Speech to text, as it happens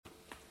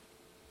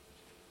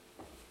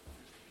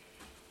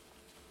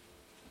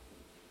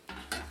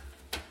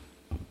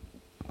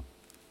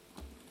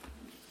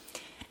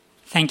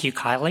Thank you,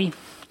 Kylie.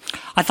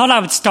 I thought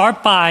I would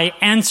start by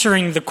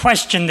answering the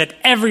question that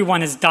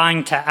everyone is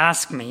dying to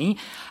ask me,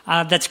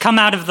 that's come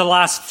out of the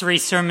last 3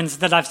 sermons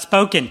that I've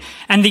spoken.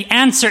 And the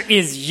answer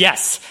is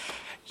yes.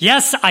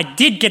 Yes, I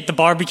did get the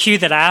barbecue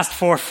that I asked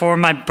for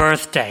my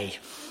birthday.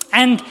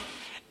 And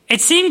it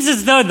seems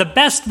as though the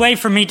best way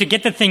for me to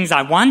get the things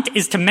I want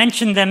is to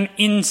mention them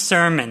in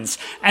sermons.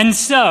 And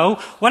so,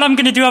 what I'm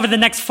going to do over the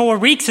next 4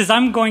 weeks is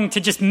I'm going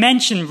to just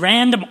mention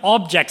random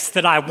objects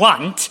that I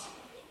want,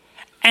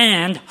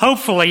 and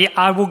hopefully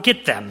I will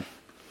get them.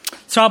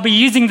 So I'll be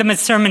using them as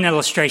sermon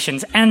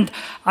illustrations, and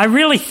I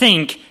really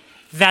think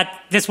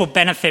that this will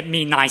benefit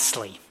me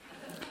nicely.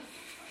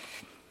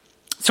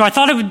 So I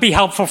thought it would be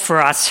helpful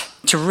for us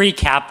to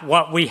recap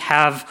what we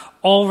have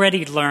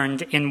already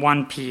learned in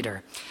 1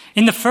 Peter.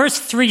 In the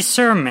first 3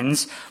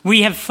 sermons,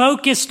 we have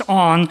focused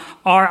on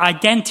our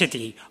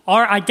identity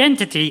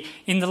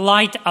in the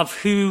light of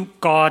who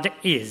God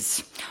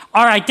is.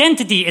 Our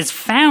identity is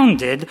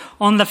founded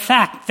on the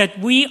fact that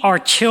we are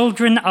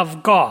children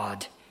of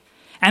God.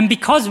 And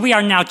because we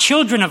are now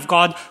children of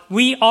God,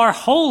 we are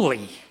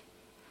holy.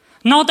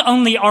 Not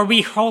only are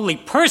we holy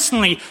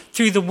personally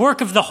through the work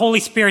of the Holy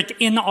Spirit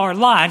in our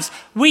lives,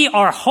 we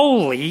are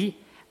holy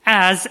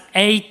as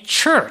a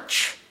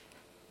church.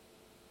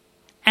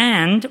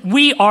 And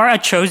we are a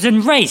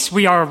chosen race.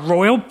 We are a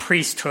royal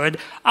priesthood,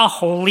 a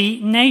holy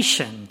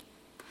nation,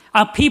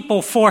 a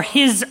people for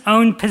his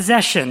own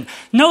possession.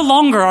 No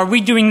longer are we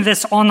doing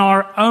this on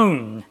our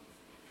own.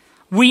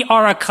 We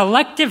are a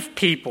collective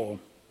people.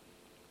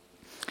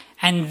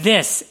 And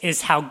this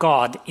is how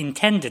God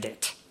intended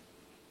it.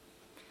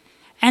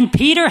 And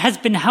Peter has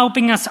been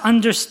helping us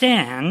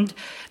understand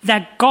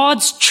that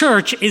God's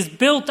church is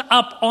built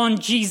up on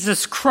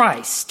Jesus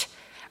Christ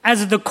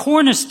as the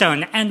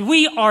cornerstone, and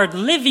we are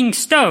living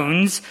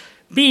stones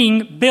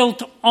being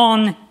built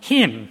on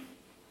him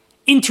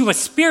into a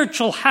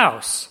spiritual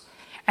house.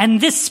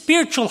 And this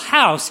spiritual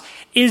house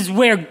is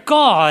where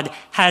God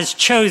has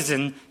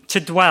chosen to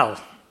dwell.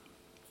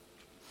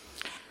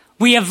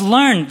 We have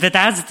learned that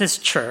as this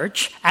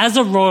church, as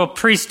a royal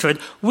priesthood,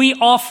 we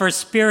offer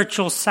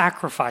spiritual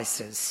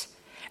sacrifices.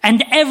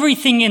 And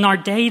everything in our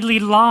daily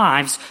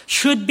lives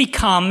should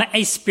become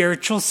a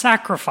spiritual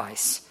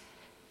sacrifice.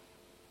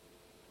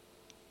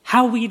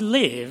 How we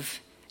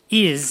live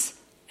is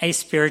a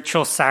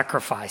spiritual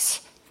sacrifice.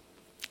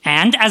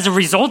 And as a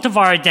result of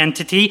our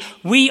identity,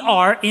 we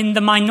are in the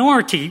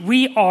minority.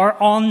 We are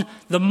on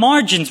the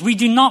margins. We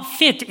do not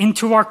fit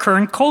into our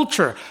current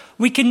culture.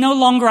 We can no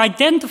longer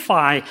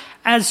identify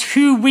as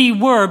who we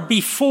were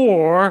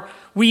before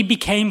we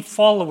became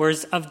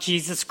followers of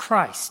Jesus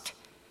Christ.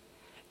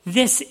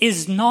 This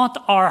is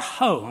not our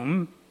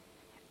home,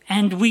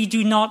 and we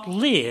do not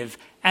live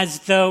as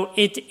though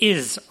it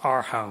is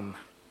our home.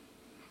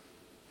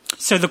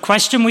 So the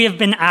question we have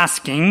been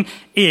asking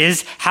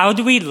is, how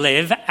do we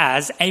live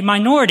as a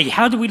minority?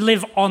 How do we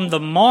live on the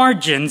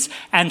margins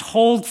and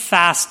hold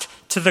fast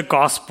to the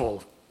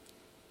gospel?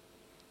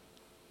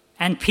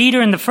 And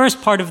Peter, in the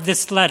first part of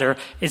this letter,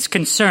 is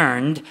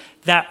concerned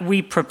that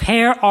we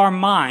prepare our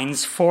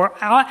minds for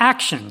our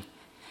action.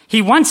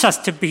 He wants us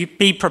to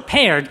be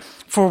prepared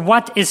for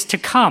what is to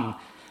come.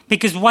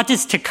 Because what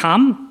is to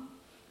come,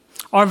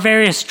 our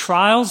various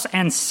trials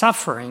and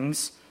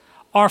sufferings,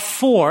 are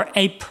for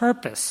a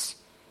purpose.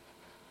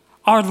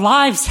 Our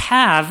lives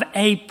have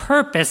a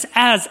purpose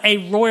as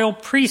a royal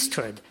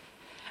priesthood.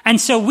 And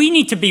so we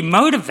need to be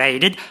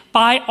motivated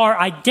by our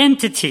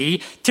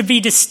identity to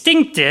be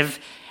distinctive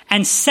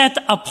and set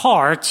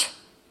apart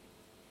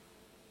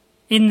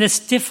in this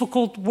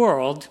difficult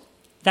world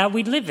that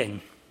we live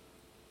in.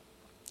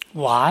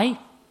 Why?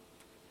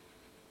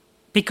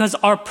 Because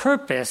our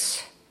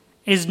purpose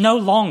is no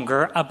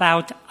longer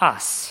about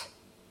us.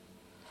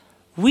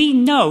 We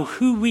know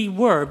who we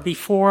were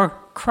before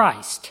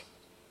Christ,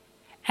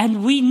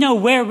 and we know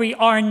where we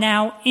are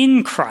now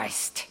in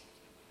Christ.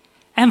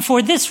 And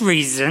for this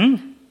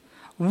reason,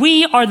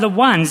 we are the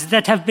ones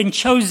that have been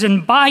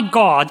chosen by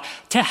God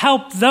to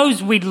help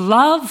those we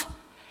love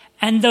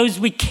and those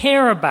we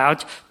care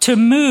about to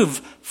move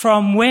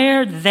from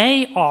where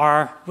they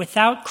are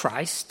without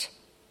Christ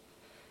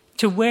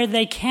to where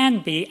they can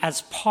be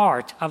as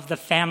part of the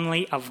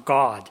family of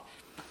God.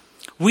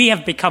 We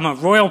have become a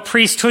royal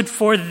priesthood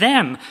for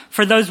them,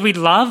 for those we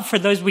love, for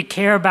those we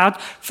care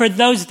about, for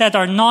those that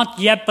are not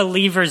yet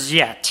believers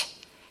yet.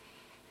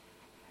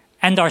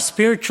 And our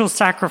spiritual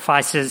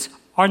sacrifices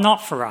are not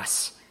for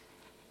us.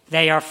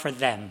 They are for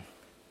them.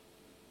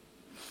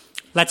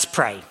 Let's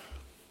pray.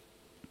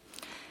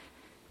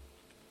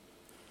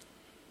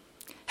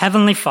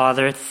 Heavenly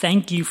Father,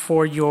 thank you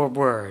for your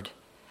word.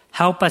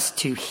 Help us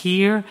to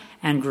hear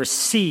and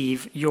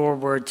receive your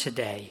word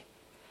today.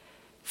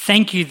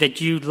 Thank you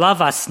that you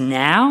love us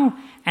now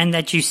and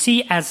that you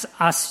see us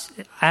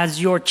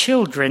as your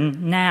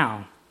children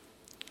now.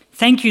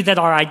 Thank you that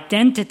our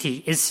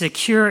identity is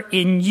secure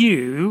in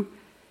you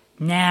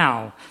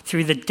now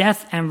through the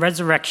death and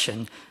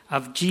resurrection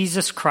of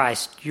Jesus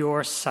Christ,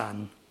 your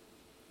Son.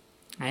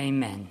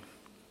 Amen.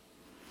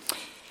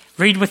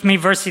 Read with me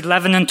verse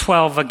 11 and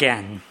 12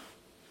 again.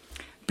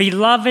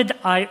 Beloved,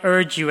 I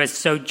urge you as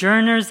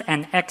sojourners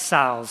and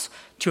exiles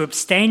to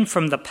abstain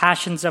from the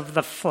passions of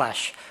the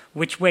flesh,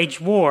 which wage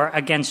war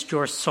against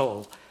your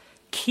soul.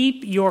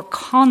 Keep your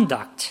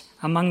conduct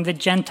among the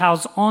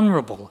Gentiles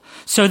honorable,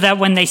 so that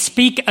when they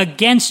speak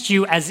against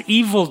you as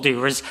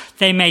evildoers,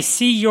 they may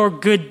see your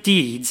good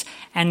deeds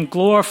and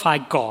glorify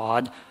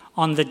God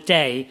on the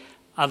day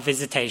of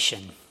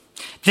visitation.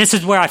 This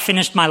is where I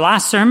finished my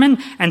last sermon,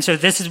 and so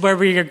this is where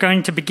we are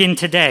going to begin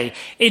today.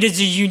 It is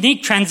a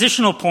unique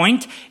transitional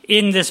point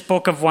in this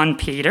book of 1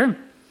 Peter.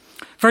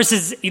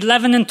 Verses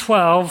 11 and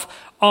 12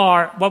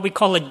 are what we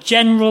call a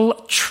general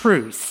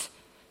truth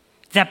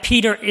that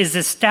Peter is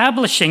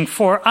establishing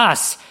for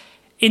us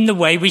in the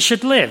way we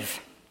should live.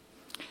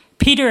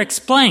 Peter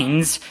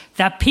explains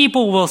that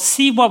people will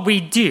see what we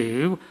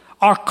do,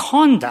 our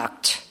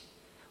conduct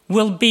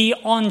will be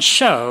on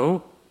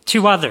show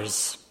to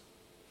others.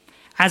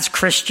 As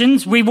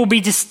Christians, we will be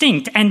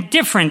distinct and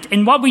different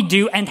in what we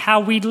do and how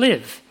we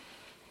live.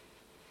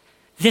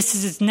 This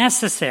is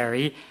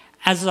necessary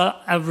as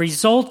a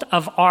result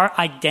of our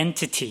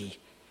identity.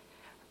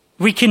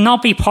 We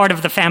cannot be part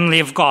of the family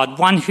of God,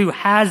 one who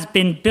has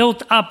been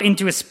built up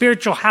into a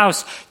spiritual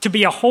house to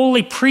be a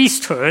holy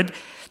priesthood,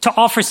 to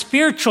offer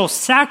spiritual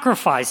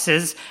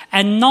sacrifices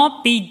and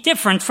not be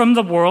different from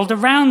the world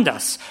around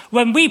us.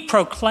 When we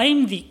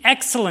proclaim the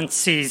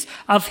excellencies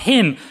of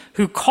Him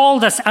who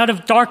called us out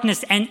of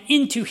darkness and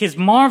into His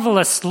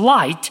marvelous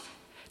light,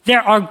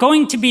 there are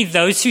going to be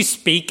those who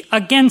speak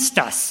against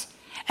us.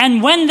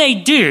 And when they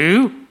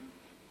do,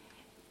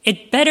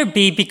 it better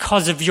be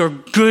because of your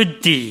good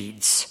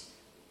deeds,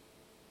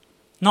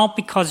 not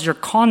because your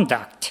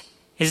conduct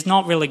is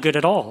not really good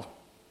at all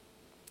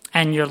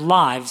and your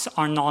lives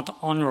are not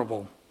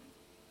honorable.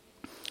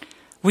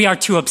 We are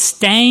to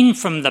abstain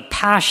from the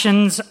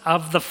passions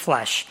of the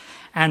flesh,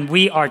 and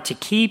we are to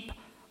keep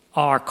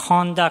our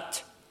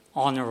conduct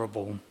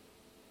honorable.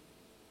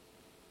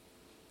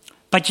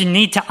 But you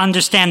need to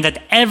understand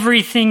that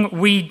everything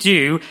we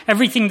do,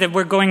 everything that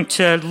we're going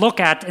to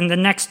look at in the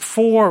next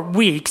 4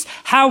 weeks,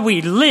 how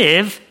we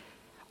live,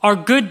 our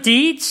good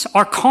deeds,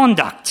 our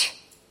conduct,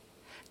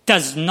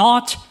 does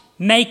not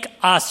make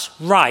us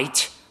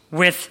right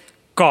with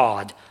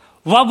God.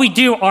 What we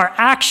do, our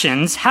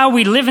actions, how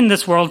we live in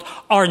this world,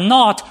 are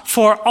not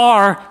for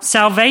our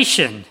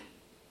salvation.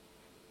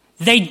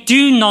 They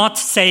do not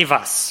save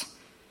us.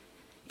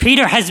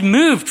 Peter has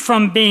moved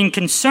from being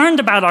concerned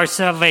about our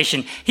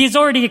salvation. He has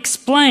already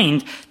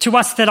explained to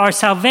us that our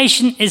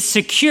salvation is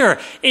secure.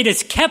 It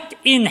is kept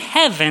in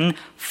heaven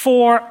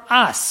for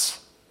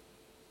us.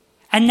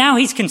 And now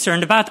he's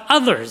concerned about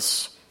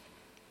others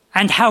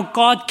and how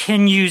God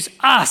can use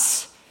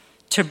us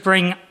to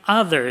bring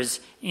others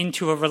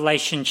into a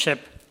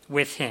relationship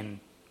with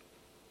Him.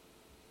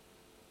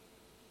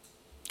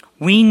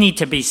 We need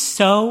to be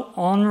so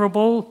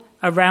honorable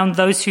around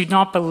those who do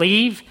not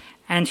believe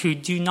and who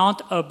do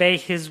not obey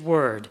His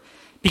word.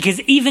 Because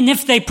even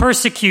if they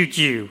persecute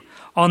you,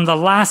 on the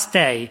last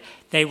day,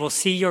 they will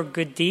see your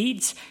good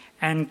deeds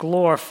and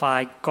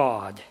glorify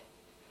God.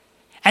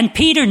 And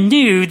Peter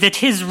knew that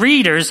his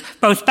readers,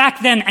 both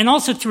back then and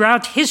also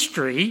throughout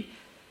history,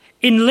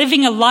 in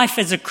living a life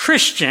as a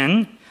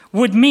Christian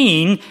would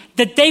mean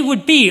that they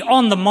would be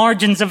on the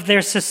margins of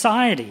their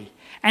society.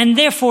 And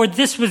therefore,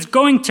 this was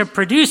going to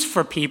produce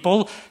for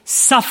people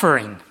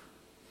suffering.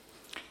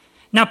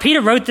 Now, Peter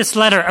wrote this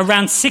letter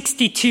around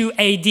 62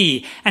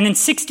 AD. And in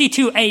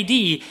 62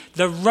 AD,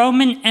 the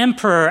Roman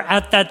emperor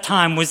at that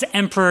time was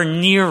Emperor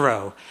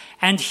Nero.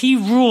 And he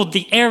ruled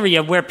the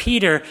area where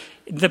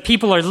the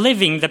people are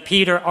living that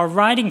Peter are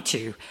writing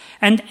to.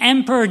 And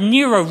Emperor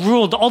Nero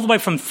ruled all the way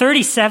from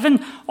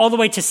 37 all the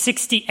way to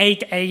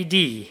 68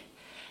 AD.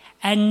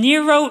 And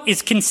Nero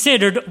is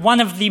considered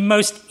one of the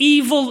most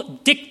evil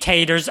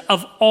dictators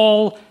of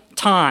all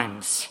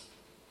times.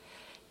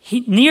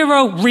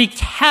 Nero wreaked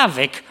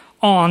havoc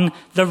on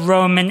the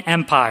Roman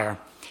Empire.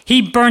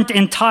 He burnt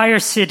entire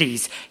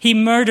cities. He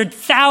murdered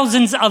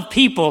thousands of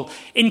people,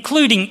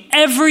 including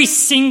every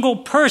single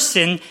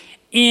person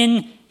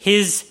in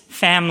his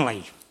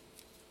family.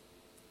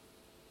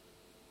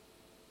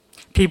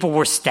 People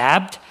were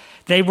stabbed,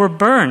 they were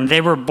burned,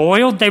 they were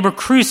boiled, they were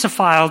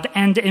crucified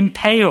and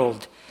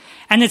impaled.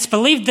 And it's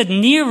believed that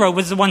Nero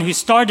was the one who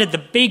started the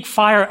big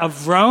fire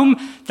of Rome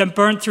that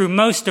burned through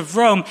most of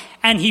Rome,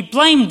 and he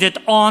blamed it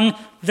on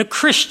the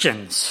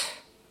Christians.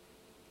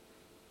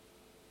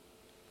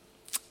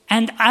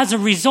 And as a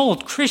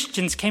result,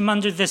 Christians came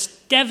under this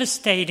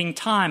devastating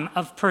time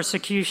of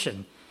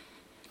persecution.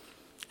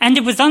 And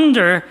it was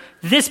under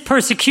this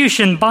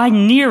persecution by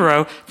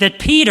Nero that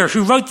Peter,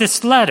 who wrote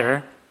this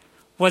letter,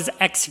 was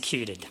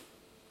executed.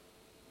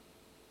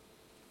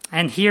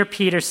 And here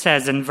Peter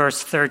says in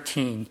verse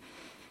 13,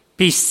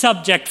 "Be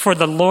subject for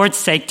the Lord's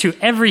sake to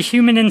every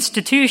human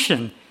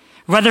institution,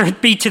 whether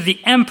it be to the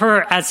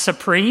emperor as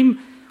supreme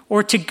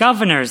or to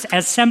governors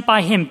as sent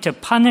by him to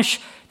punish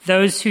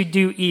those who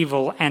do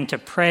evil and to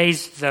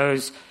praise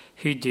those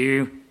who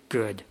do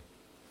good."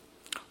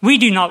 We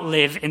do not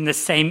live in the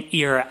same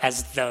era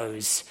as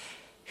those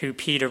who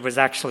Peter was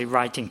actually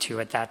writing to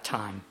at that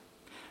time.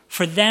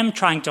 For them,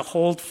 trying to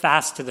hold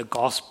fast to the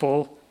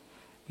gospel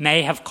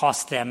may have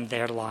cost them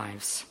their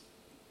lives.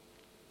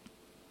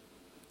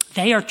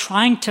 They are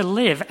trying to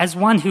live as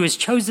one who is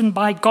chosen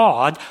by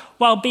God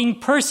while being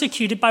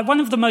persecuted by one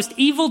of the most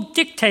evil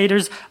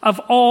dictators of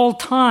all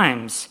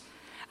times.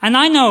 And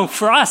I know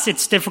for us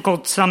it's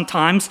difficult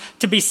sometimes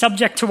to be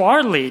subject to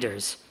our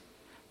leaders,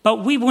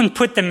 but we wouldn't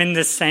put them in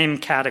the same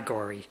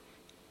category.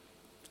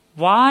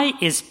 Why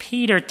is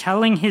Peter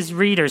telling his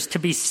readers to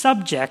be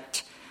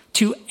subject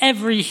to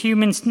every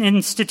human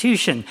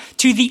institution,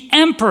 to the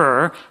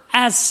emperor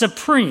as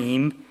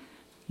supreme,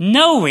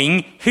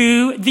 knowing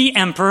who the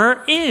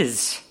emperor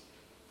is?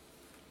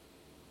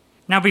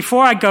 Now,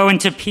 before I go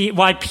into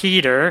why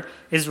Peter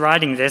is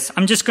writing this,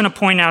 I'm just going to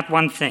point out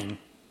one thing.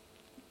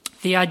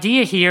 The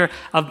idea here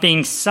of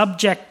being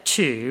subject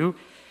to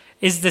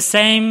is the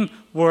same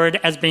word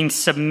as being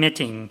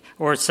submitting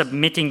or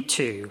submitting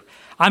to.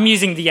 I'm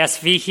using the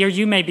SV here.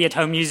 You may be at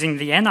home using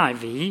the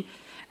NIV.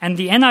 And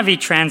the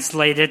NIV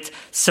translated,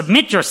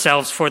 submit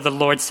yourselves for the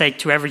Lord's sake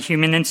to every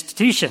human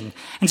institution.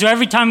 And so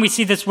every time we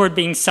see this word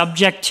being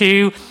subject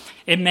to,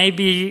 it may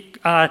be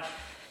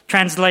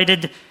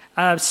translated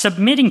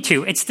submitting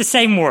to. It's the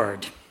same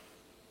word.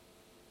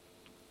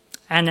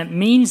 And it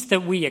means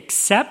that we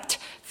accept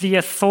the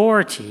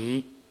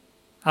authority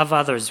of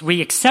others.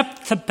 We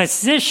accept the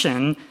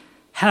position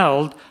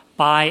held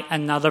by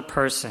another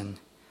person.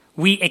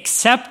 We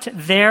accept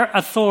their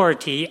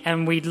authority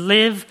and we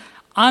live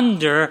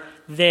under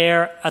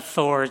their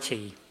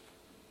authority.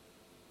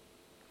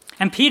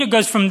 And Peter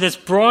goes from this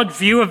broad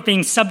view of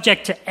being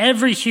subject to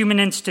every human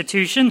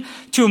institution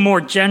to a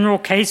more general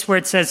case where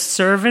it says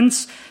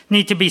servants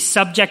need to be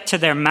subject to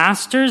their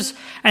masters,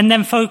 and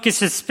then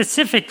focuses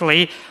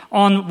specifically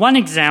on one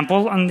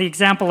example, on the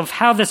example of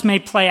how this may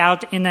play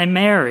out in a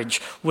marriage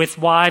with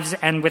wives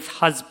and with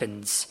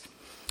husbands.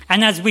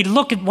 And as we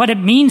look at what it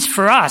means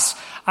for us,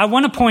 I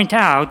want to point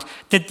out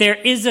that there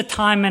is a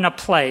time and a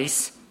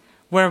place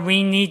where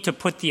we need to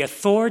put the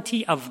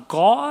authority of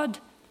God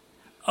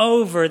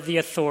over the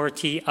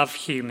authority of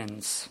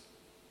humans.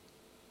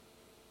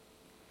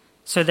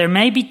 So there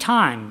may be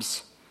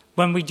times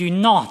when we do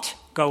not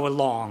go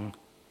along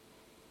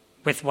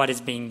with what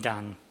is being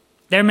done.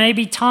 There may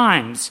be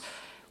times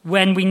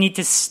when we need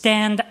to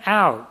stand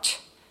out,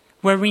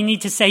 where we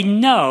need to say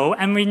no,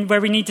 and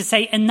where we need to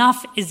say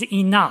enough is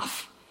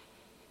enough.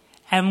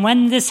 And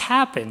when this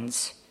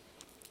happens,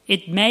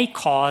 it may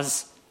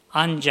cause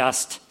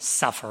unjust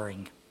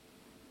suffering.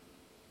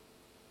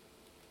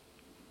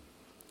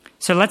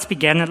 So let's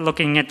begin at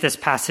looking at this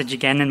passage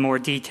again in more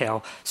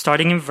detail,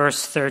 starting in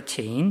verse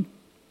 13.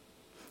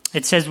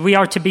 It says, we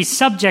are to be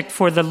subject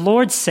for the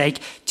Lord's sake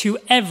to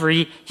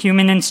every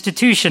human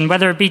institution,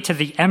 whether it be to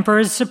the emperor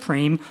as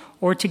supreme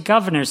or to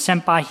governors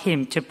sent by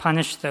him to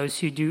punish those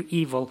who do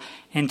evil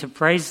and to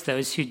praise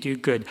those who do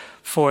good.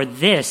 For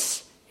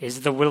this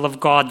is the will of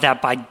God,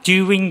 that by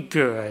doing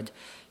good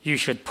you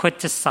should put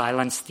to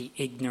silence the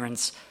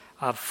ignorance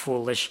of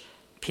foolish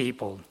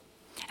people.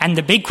 And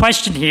the big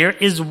question here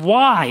is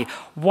why?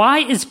 Why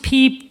is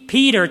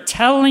Peter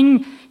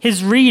telling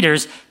his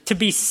readers to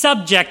be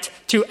subject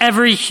to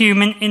every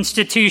human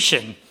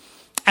institution?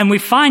 And we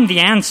find the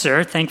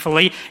answer,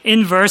 thankfully,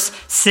 in verse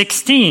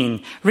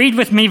 16. Read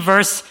with me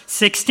verse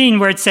 16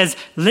 where it says,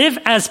 live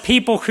as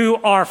people who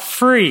are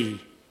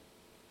free,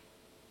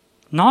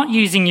 not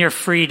using your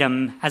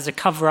freedom as a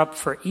cover-up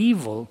for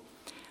evil,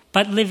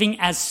 but living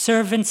as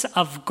servants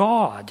of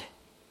God.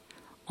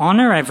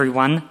 Honor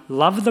everyone,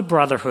 love the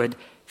brotherhood,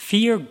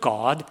 fear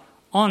God,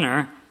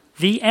 honor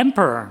the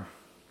emperor.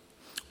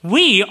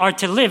 We are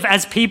to live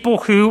as people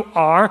who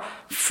are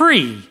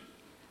free.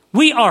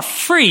 We are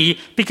free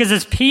because,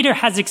 as Peter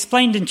has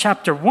explained in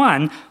chapter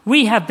 1,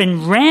 we have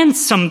been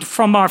ransomed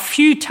from our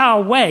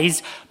futile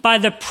ways by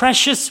the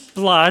precious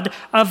blood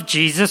of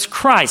Jesus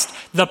Christ.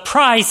 The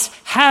price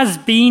has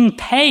been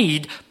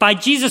paid by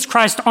Jesus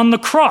Christ on the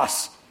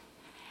cross.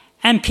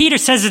 And Peter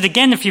says it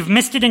again, if you've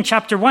missed it in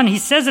chapter 1, he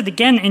says it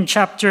again in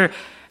chapter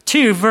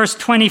 2, verse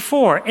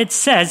 24. It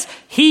says,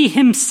 he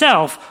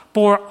himself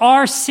bore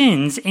our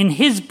sins in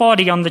his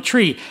body on the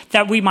tree,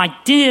 that we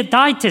might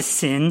die to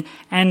sin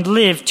and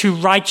live to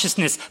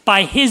righteousness.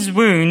 By his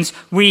wounds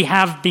we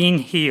have been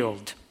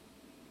healed.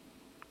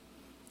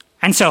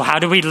 And so how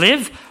do we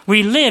live?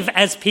 We live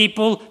as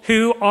people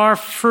who are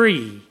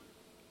free.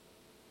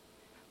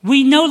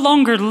 We no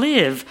longer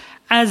live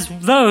as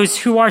those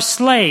who are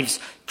slaves,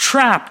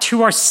 trapped,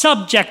 who are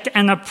subject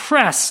and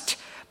oppressed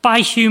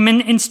by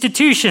human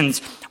institutions,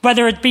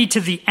 whether it be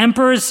to the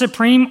emperor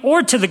supreme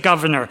or to the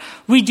governor.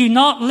 We do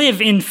not live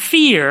in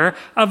fear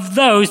of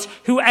those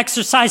who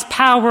exercise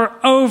power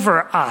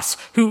over us,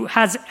 who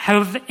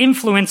have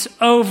influence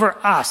over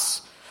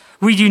us.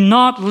 We do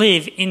not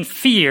live in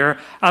fear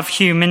of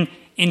human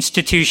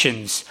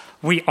institutions.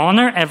 We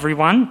honor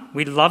everyone.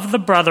 We love the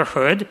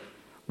brotherhood.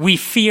 We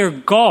fear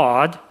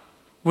God.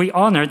 We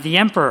honor the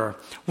emperor.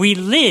 We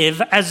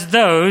live as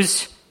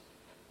those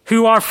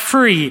who are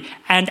free,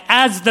 and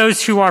as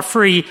those who are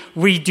free,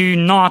 we do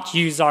not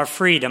use our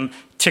freedom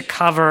to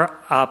cover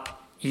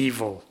up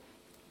evil.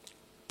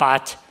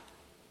 But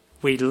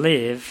we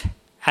live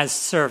as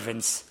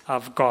servants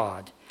of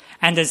God.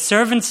 And as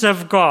servants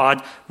of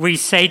God, we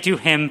say to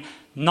him,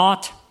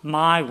 not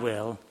my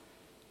will,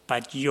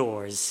 but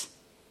yours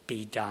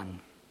be done.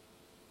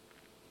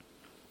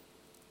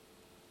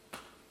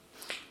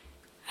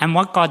 And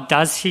what God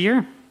does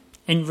here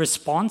in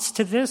response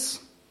to this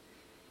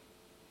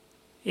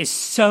is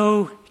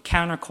so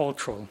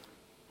countercultural.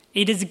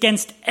 It is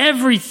against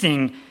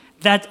everything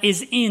that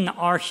is in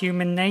our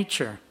human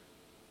nature.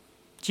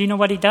 Do you know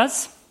what he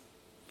does?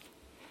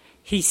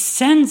 He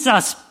sends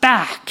us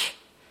back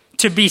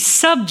to be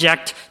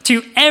subject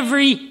to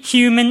every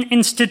human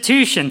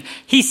institution.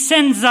 He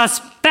sends us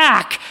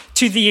back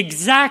to the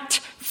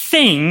exact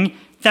thing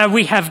that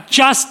we have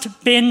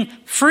just been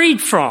freed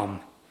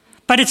from.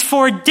 But it's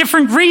for a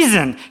different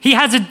reason. He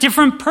has a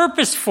different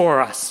purpose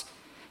for us.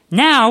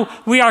 Now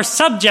we are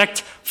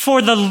subject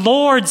for the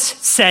Lord's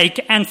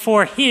sake and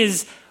for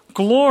his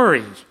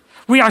glory.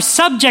 We are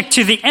subject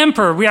to the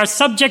emperor. We are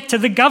subject to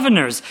the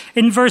governors.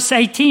 In verse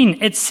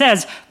 18, it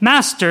says,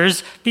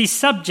 servants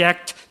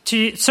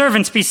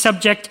be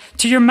subject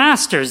to your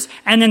masters.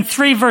 And in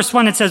 3 verse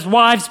 1, it says,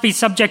 wives be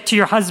subject to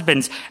your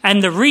husbands.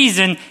 And the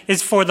reason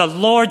is for the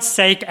Lord's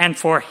sake and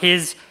for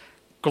his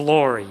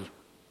glory.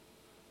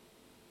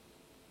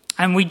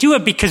 And we do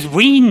it because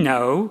we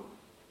know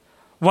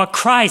what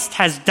Christ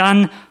has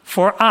done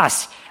for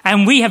us.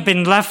 And we have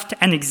been left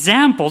an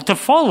example to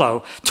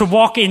follow, to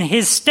walk in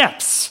his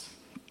steps.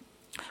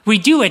 We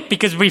do it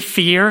because we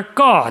fear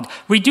God.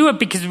 We do it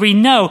because we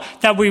know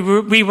that we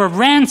were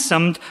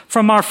ransomed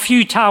from our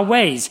futile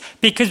ways,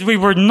 because we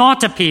were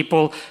not a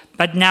people,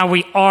 but now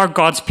we are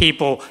God's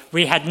people.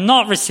 We had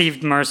not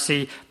received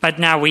mercy, but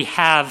now we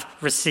have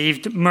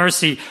received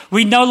mercy.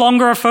 We no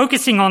longer are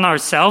focusing on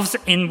ourselves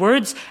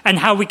inwards and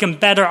how we can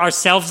better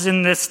ourselves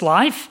in this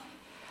life.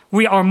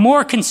 We are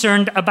more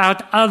concerned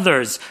about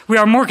others. We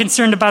are more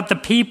concerned about the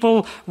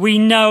people we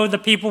know, the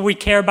people we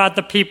care about,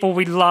 the people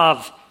we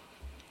love.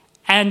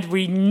 And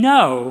we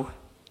know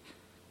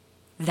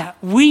that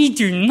we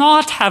do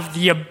not have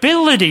the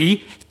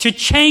ability to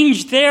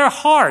change their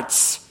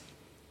hearts.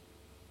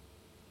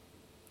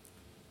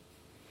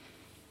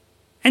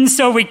 And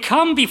so we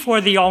come before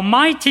the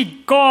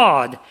Almighty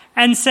God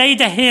and say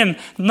to him,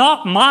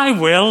 not my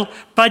will,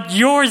 but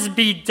yours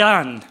be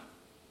done.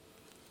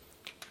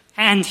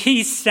 And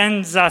he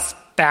sends us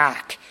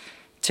back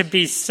to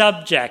be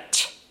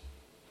subject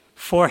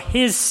for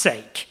his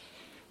sake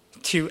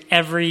to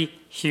every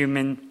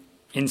human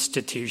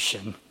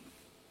institution.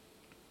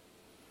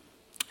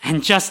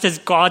 And just as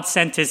God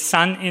sent his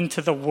Son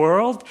into the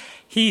world,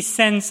 he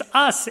sends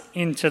us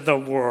into the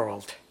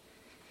world.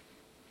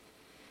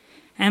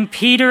 And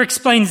Peter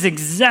explains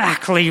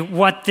exactly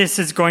what this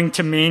is going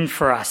to mean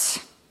for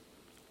us.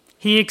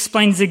 He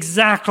explains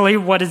exactly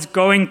what is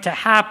going to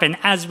happen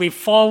as we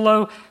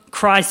follow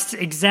Christ's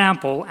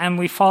example and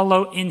we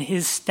follow in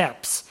his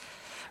steps.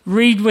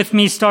 Read with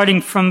me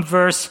starting from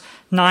verse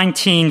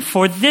 19.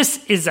 For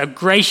this is a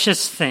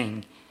gracious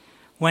thing.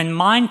 When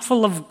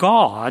mindful of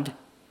God,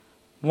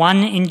 one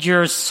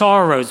endures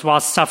sorrows while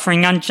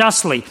suffering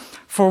unjustly.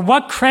 For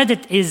what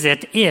credit is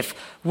it if,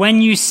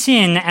 when you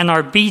sin and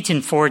are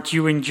beaten for it,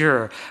 you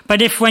endure?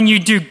 But if when you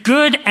do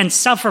good and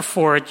suffer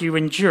for it, you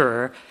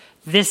endure,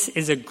 this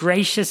is a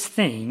gracious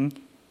thing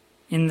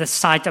in the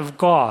sight of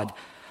God.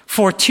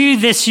 For to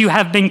this you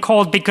have been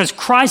called, because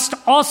Christ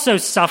also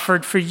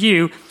suffered for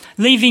you,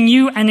 leaving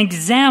you an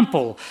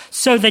example,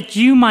 so that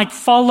you might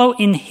follow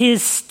in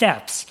his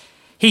steps.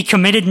 He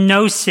committed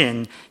no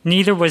sin,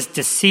 neither was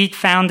deceit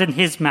found in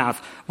his mouth.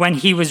 When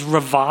he was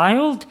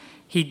reviled,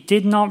 he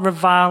did not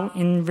revile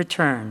in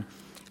return.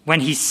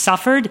 When he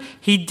suffered,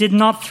 he did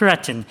not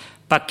threaten,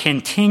 but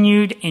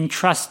continued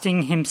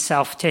entrusting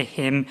himself to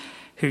him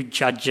who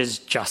judges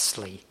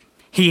justly.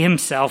 He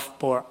himself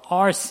bore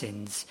our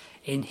sins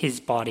in his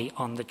body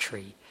on the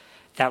tree,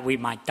 that we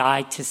might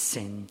die to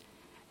sin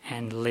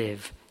and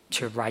live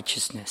to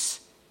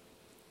righteousness.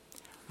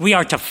 We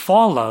are to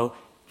follow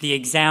the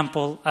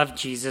example of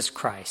Jesus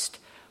Christ,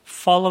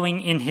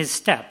 following in his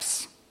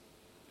steps.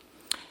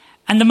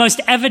 And the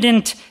most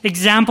evident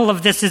example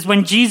of this is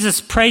when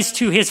Jesus prays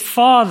to his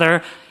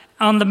Father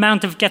on the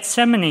Mount of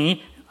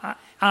Gethsemane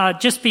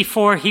just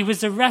before he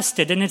was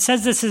arrested. And it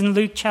says this in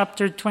Luke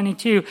chapter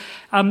 22.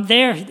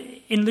 There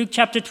in Luke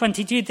chapter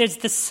 22, there's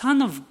the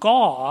Son of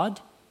God,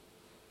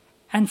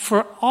 and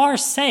for our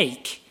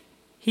sake,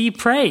 he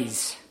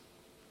prays,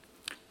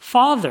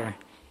 Father,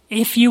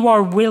 if you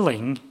are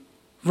willing,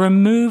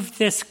 remove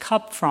this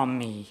cup from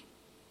me.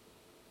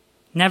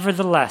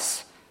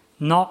 Nevertheless,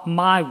 not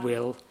my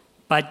will,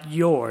 but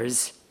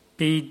yours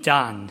be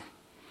done.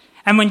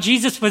 And when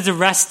Jesus was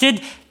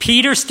arrested,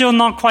 Peter, still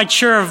not quite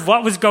sure of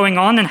what was going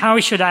on and how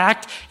he should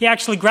act, he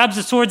actually grabs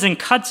the swords and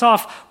cuts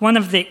off one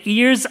of the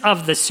ears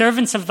of the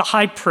servants of the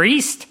high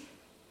priest.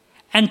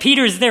 And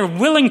Peter is there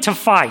willing to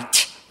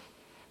fight.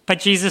 But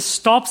Jesus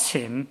stops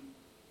him,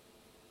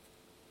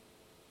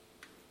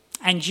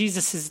 and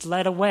Jesus is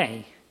led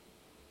away.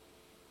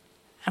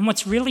 And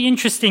what's really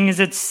interesting is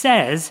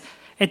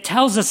it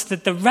tells us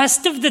that the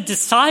rest of the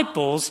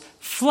disciples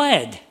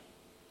fled.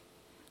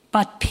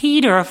 But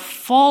Peter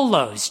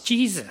follows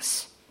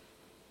Jesus.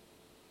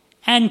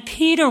 And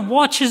Peter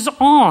watches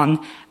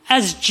on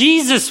as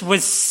Jesus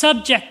was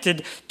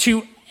subjected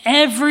to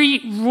every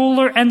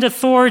ruler and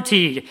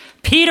authority.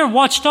 Peter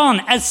watched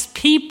on as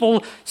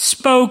people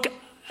spoke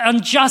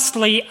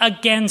unjustly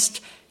against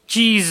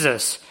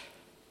Jesus.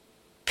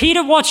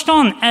 Peter watched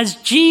on as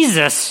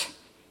Jesus,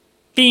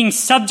 being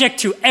subject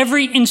to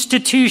every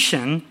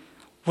institution,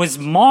 was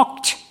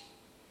mocked,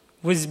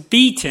 was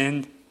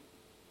beaten,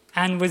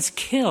 and was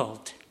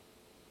killed.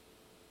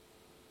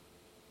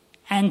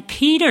 And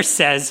Peter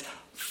says,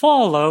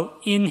 follow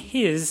in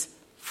his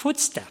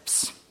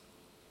footsteps.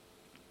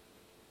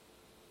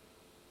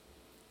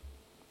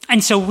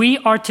 And so we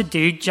are to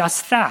do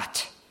just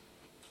that.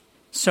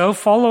 So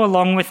follow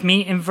along with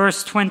me in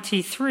verse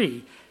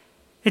 23.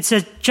 It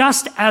says,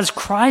 just as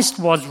Christ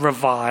was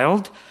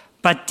reviled,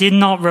 but did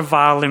not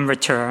revile in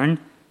return,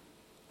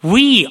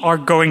 we are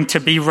going to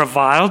be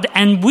reviled,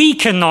 and we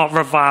cannot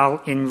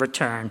revile in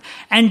return.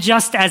 And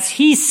just as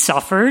he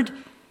suffered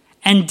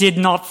and did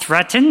not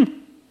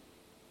threaten,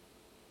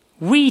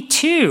 we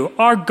too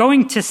are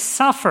going to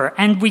suffer,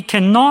 and we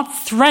cannot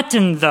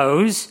threaten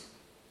those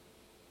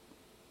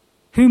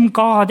whom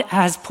God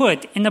has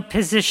put in a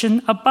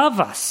position above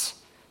us.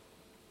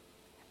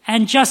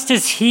 And just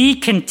as he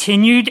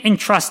continued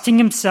entrusting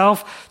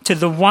himself to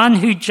the one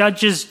who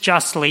judges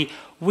justly,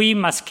 we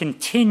must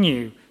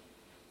continue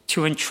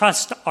to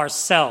entrust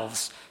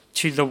ourselves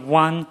to the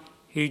one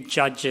who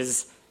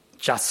judges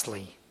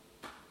justly.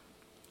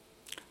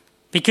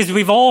 Because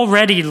we've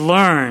already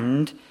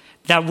learned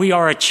that we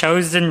are a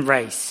chosen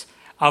race,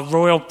 a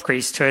royal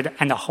priesthood,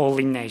 and a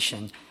holy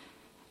nation,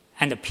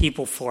 and a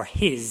people for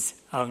his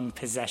own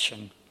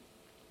possession.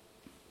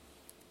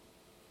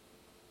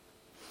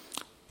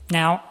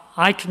 Now,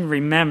 I can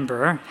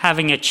remember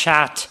having a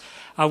chat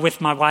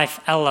with my wife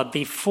Ella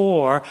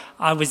before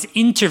I was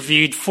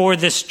interviewed for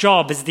this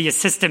job as the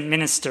assistant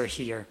minister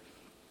here.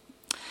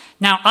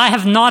 Now, I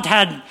have not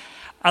had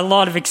a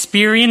lot of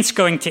experience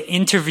going to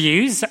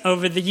interviews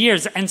over the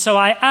years, and so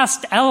I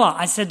asked Ella,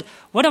 I said,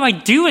 what do I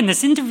do in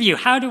this interview?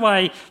 How do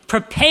I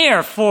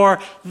prepare for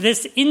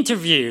this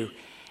interview?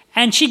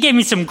 And she gave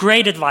me some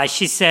great advice.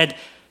 She said,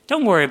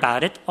 don't worry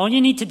about it. All you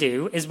need to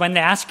do is when they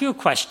ask you a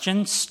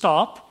question,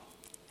 stop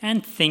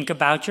and think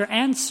about your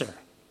answer.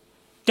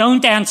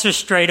 Don't answer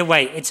straight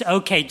away. It's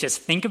okay.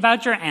 Just think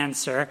about your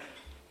answer,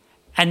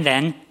 and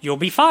then you'll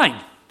be fine.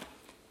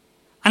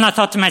 And I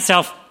thought to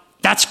myself,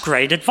 that's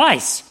great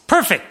advice.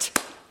 Perfect.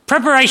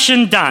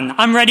 Preparation done.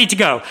 I'm ready to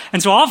go.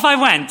 And so off I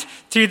went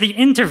to the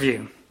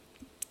interview.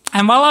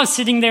 And while I was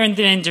sitting there in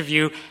the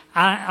interview,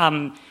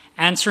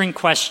 answering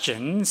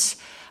questions,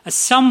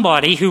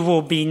 somebody who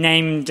will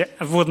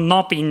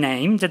not be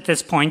named at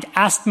this point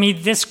asked me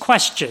this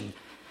question.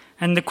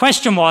 And the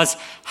question was,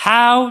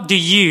 how do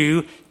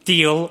you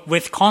deal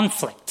with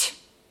conflict?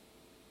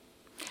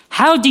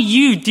 How do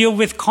you deal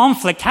with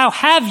conflict? How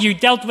have you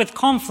dealt with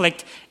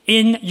conflict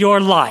in your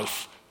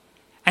life?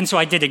 And so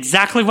I did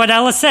exactly what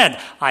Ella said.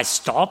 I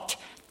stopped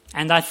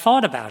and I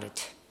thought about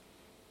it.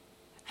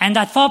 And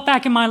I thought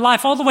back in my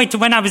life all the way to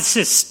when I was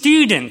a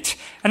student.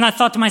 And I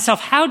thought to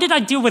myself, how did I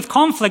deal with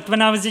conflict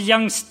when I was a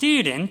young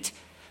student,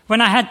 when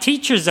I had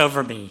teachers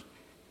over me?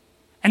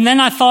 And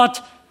then I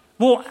thought,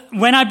 well,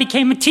 when I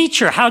became a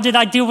teacher, how did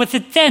I deal with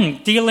it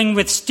then, dealing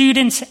with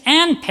students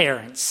and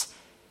parents?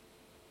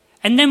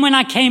 And then when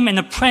I came an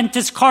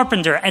apprentice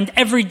carpenter, and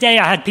every day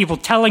I had people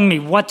telling me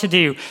what to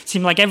do,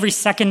 seemed like every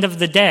second of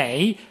the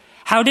day,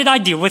 how did I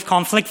deal with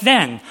conflict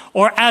then?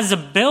 Or as a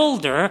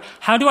builder,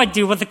 how do I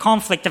deal with the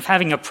conflict of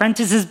having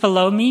apprentices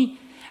below me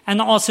and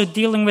also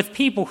dealing with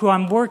people who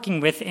I'm working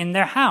with in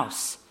their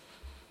house?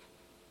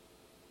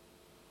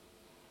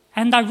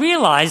 And I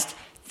realized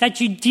that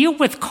you deal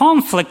with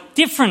conflict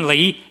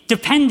differently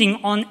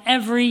depending on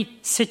every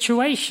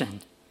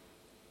situation.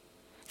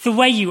 The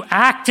way you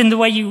act and the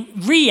way you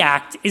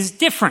react is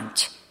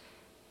different.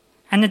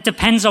 And it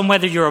depends on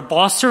whether you're a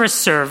boss or a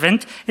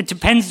servant. It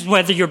depends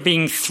whether you're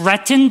being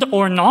threatened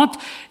or not.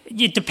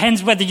 It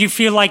depends whether you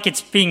feel like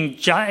it's being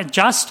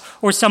just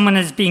or someone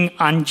is being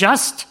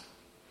unjust.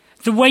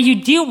 The way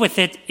you deal with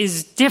it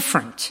is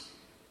different.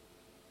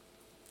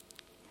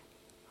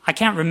 I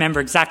can't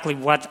remember exactly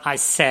what I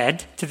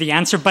said to the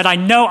answer, but I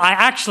know I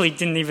actually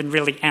didn't even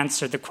really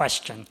answer the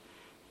question.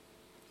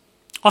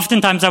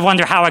 Oftentimes I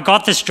wonder how I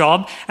got this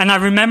job, and I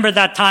remember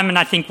that time and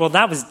I think, well,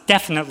 that was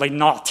definitely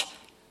not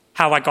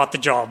how I got the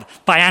job,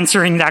 by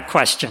answering that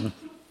question.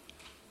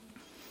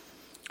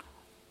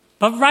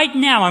 But right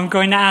now I'm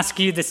going to ask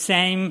you the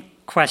same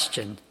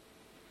question.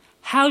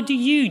 How do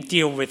you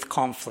deal with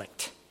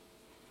conflict?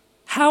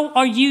 How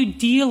are you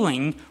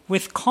dealing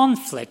with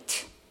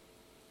conflict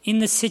in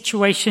the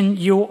situation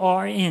you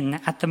are in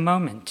at the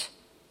moment?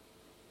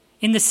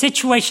 In the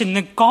situation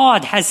that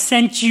God has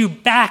sent you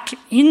back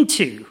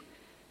into?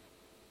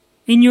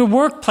 In your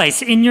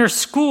workplace, in your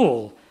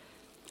school,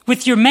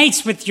 with your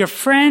mates, with your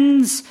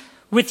friends,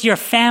 with your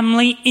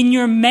family in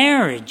your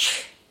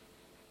marriage?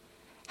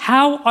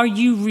 How are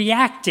you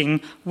reacting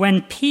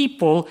when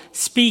people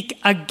speak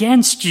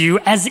against you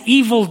as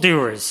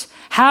evildoers?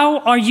 How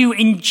are you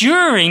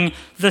enduring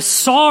the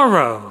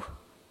sorrow?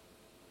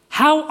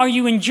 How are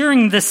you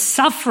enduring the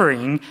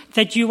suffering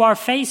that you are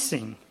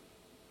facing?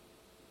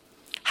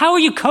 How are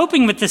you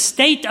coping with the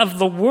state of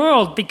the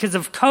world because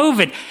of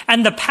COVID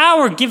and the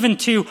power given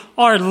to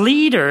our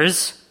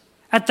leaders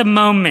at the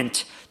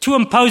moment to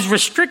impose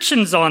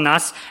restrictions on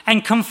us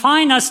and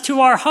confine us to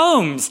our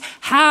homes?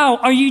 How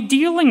are you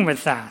dealing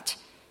with that?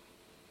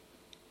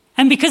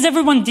 And because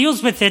everyone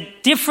deals with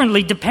it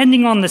differently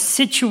depending on the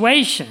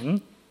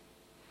situation,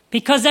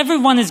 because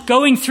everyone is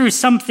going through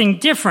something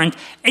different,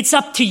 it's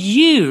up to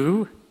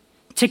you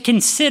to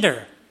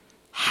consider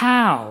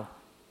how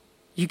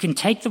you can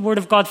take the Word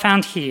of God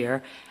found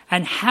here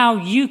and how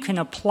you can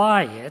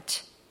apply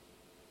it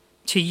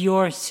to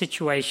your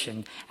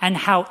situation and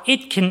how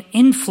it can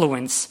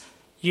influence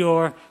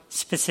your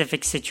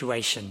specific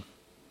situation.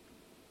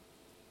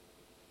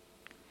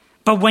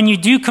 But when you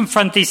do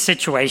confront these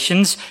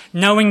situations,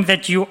 knowing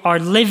that you are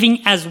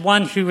living as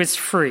one who is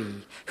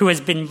free, who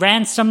has been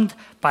ransomed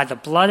by the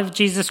blood of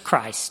Jesus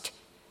Christ,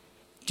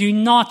 do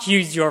not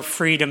use your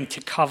freedom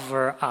to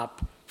cover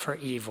up for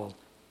evil,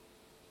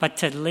 but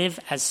to live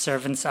as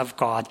servants of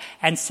God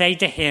and say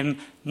to him,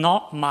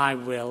 "Not my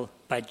will,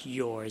 but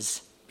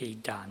yours be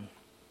done."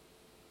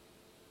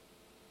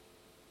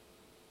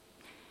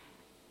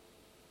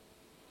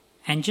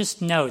 And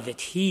just know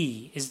that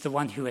he is the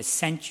one who has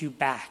sent you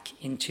back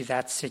into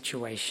that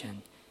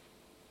situation,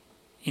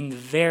 in the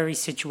very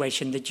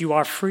situation that you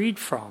are freed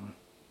from,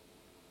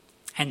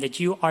 and that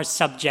you are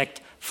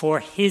subject for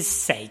his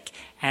sake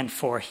and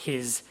for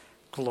his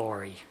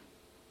glory.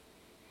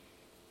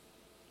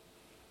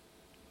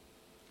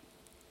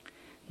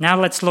 Now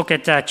let's look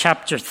at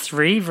chapter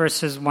 3,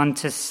 verses 1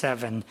 to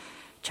 7.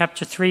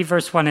 Chapter 3,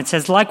 verse 1, it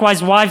says,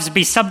 "Likewise, wives,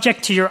 be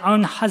subject to your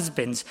own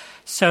husbands,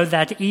 so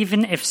that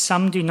even if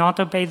some do not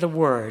obey the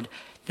word,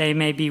 they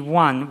may be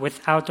won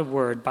without a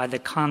word by the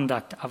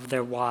conduct of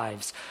their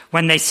wives,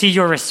 when they see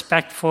your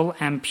respectful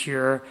and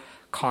pure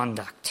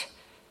conduct."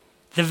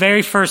 The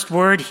very first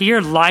word here,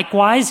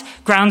 likewise,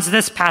 grounds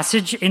this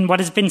passage in what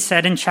has been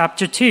said in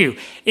chapter 2.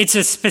 It's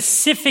a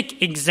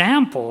specific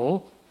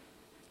example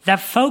that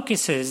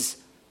focuses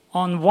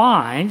on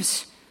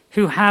wives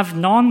who have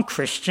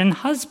non-Christian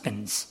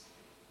husbands.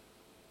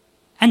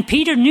 And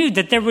Peter knew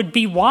that there would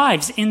be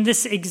wives in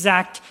this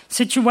exact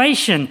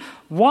situation.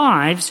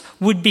 Wives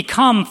would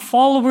become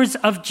followers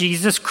of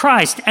Jesus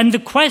Christ, and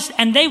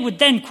they would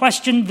then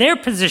question their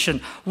position.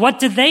 What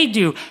did they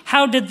do?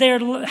 How did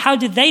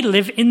they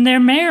live in their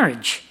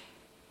marriage?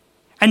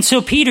 And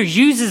so Peter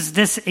uses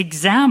this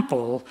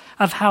example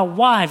of how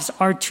wives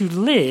are to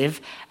live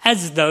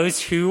as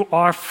those who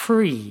are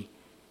free,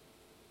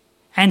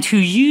 and who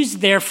use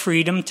their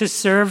freedom to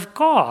serve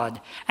God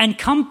and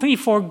come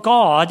before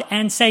God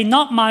and say,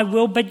 "Not my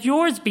will, but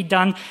yours be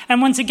done." And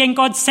once again,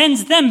 God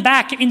sends them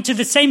back into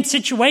the same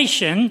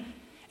situation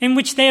in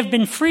which they have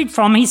been freed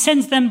from. He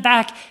sends them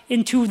back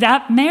into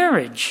that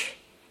marriage.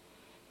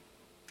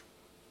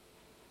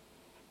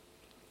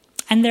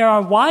 And there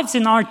are wives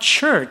in our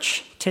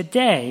church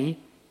today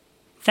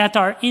that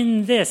are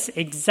in this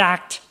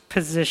exact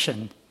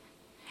position.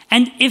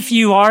 And if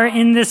you are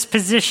in this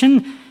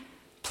position,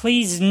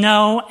 please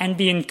know and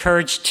be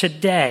encouraged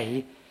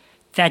today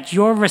that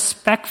your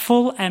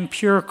respectful and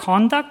pure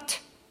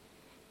conduct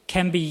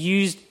can be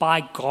used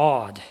by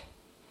God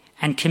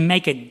and can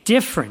make a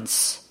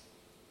difference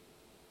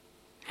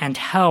and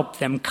help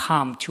them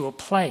come to a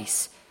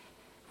place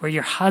where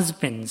your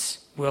husbands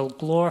will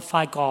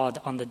glorify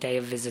God on the day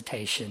of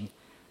visitation.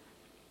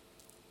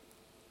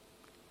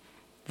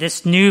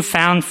 This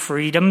newfound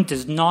freedom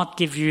does not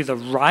give you the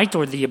right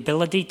or the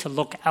ability to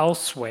look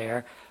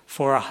elsewhere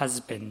for a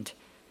husband.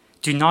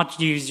 Do not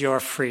use your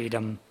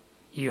freedom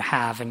you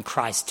have in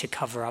Christ to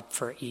cover up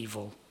for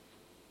evil.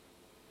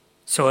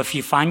 So if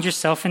you find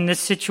yourself in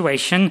this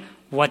situation,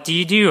 what do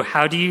you do?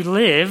 How do you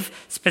live?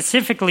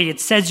 Specifically,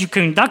 it says you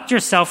conduct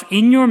yourself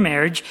in your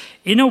marriage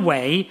in a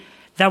way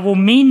that will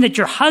mean that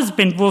your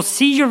husband will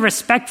see your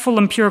respectful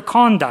and pure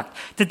conduct,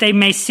 that they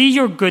may see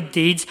your good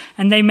deeds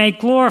and they may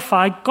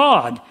glorify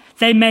God.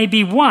 They may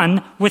be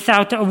won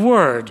without a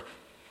word.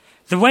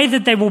 The way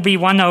that they will be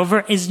won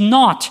over is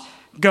not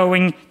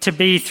going to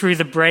be through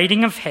the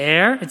braiding of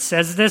hair, it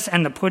says this,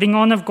 and the putting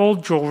on of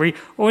gold jewelry,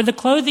 or the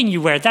clothing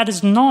you wear. That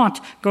is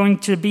not going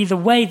to be the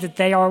way that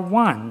they are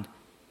won.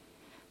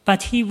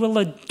 But he will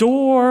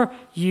adore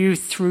you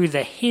through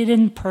the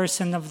hidden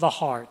person of the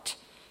heart,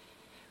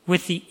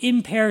 with the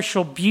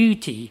imperishable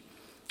beauty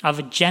of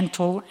a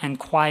gentle and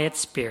quiet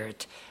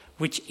spirit,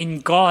 which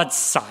in God's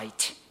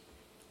sight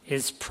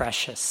is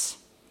precious.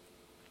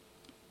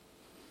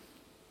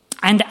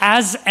 And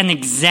as an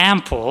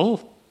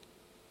example,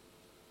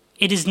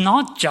 it is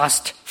not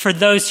just for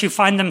those who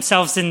find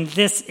themselves in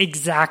this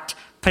exact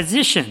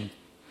position,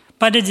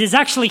 but it is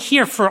actually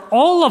here for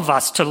all of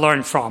us to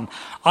learn from.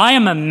 I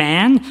am a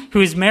man who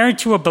is married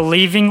to a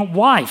believing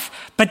wife,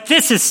 but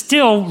this is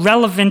still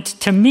relevant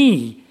to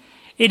me.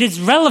 It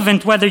is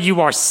relevant whether you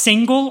are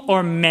single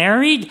or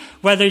married,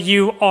 whether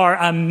you are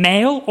a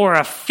male or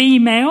a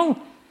female.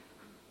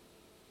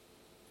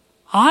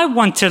 I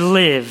want to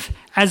live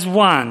as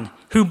one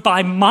who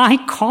by my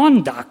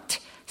conduct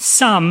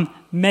some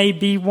may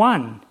be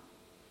won.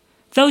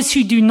 Those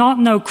who do not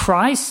know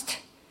Christ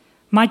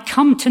might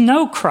come to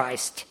know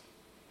Christ.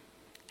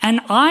 And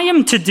I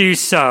am to do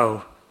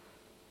so,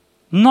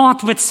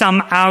 not with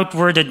some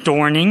outward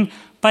adorning,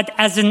 but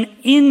as an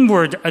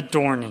inward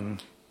adorning.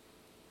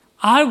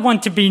 I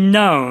want to be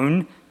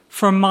known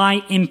for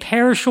my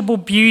imperishable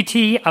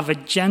beauty of a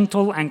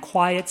gentle and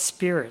quiet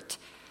spirit,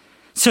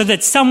 so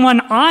that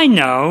someone I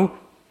know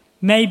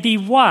may be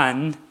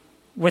won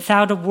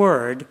without a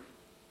word,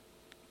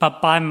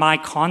 but by my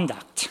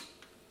conduct.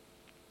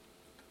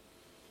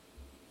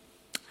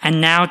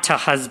 And now to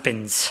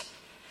husbands.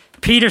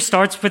 Peter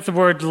starts with the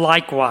word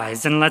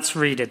likewise, and let's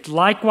read it.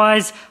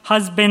 Likewise,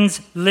 husbands,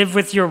 live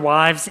with your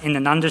wives in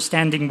an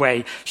understanding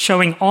way,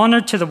 showing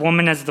honor to the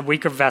woman as the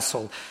weaker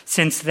vessel,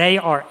 since they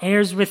are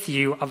heirs with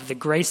you of the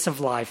grace of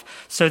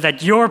life, so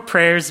that your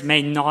prayers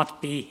may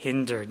not be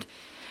hindered.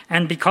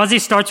 And because he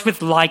starts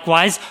with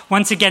likewise,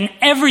 once again,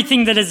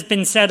 everything that has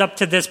been said up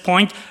to this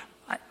point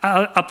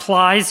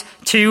applies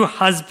to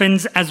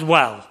husbands as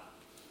well.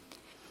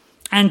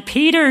 And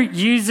Peter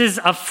uses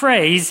a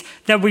phrase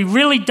that we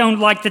really don't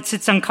like, that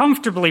sits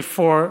uncomfortably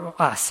for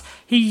us.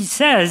 He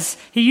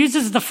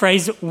uses the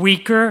phrase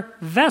weaker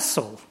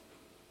vessel.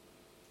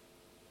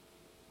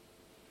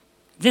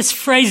 This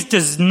phrase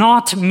does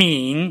not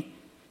mean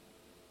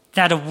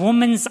that a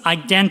woman's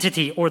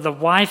identity or the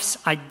wife's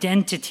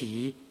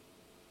identity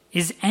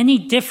is any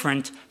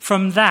different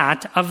from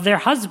that of their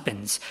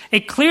husbands.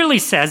 It clearly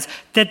says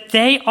that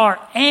they are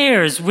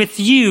heirs with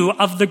you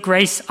of the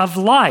grace of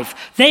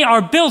life. They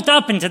are built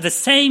up into the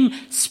same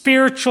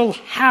spiritual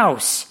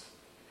house.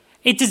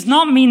 It does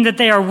not mean that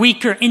they are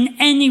weaker in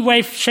any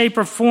way, shape,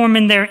 or form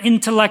in their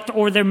intellect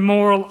or their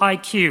moral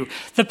IQ.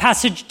 The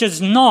passage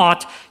does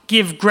not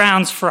give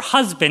grounds for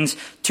husbands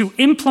to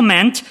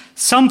implement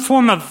some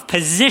form of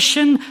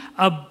position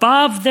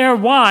above their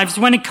wives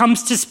when it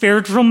comes to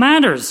spiritual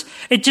matters.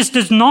 It just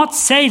does not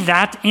say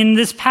that in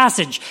this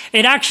passage.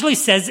 It actually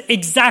says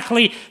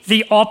exactly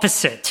the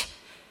opposite.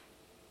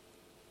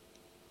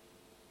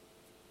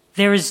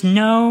 There is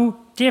no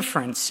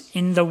difference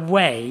in the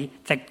way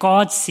that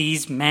God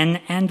sees men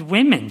and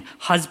women,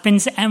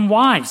 husbands and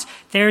wives.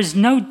 There is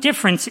no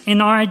difference in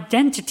our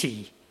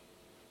identity.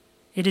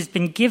 It has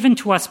been given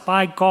to us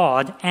by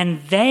God,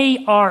 and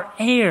they are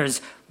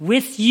heirs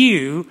with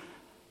you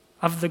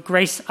of the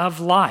grace of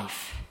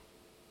life.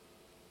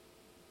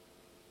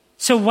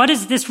 So what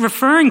is this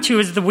referring to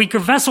as the weaker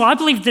vessel? I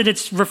believe that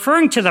it's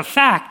referring to the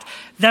fact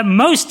that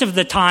most of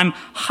the time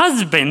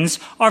husbands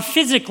are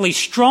physically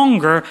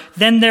stronger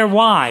than their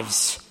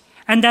wives.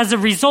 And as a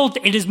result,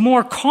 it is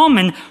more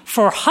common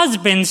for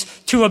husbands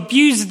to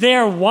abuse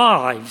their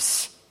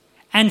wives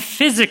and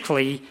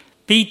physically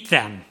beat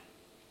them.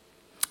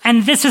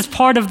 And this is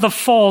part of the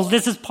fall.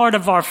 This is part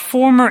of our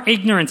former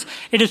ignorance.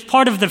 It is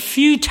part of the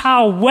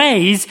futile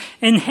ways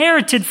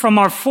inherited from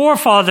our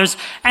forefathers,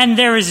 and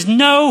there is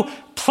no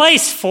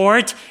place for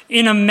it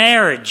in a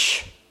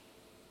marriage.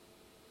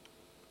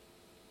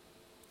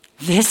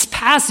 This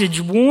passage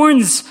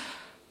warns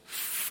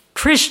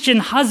Christian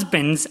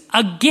husbands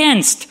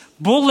against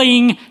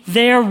bullying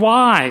their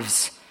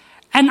wives.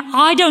 And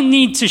I don't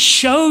need to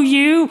show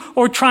you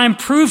or try and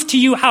prove to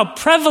you how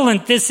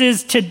prevalent this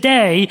is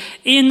today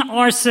in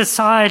our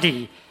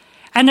society.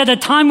 And at a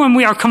time when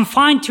we are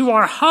confined to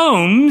our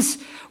homes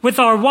with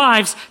our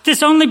wives,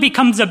 this only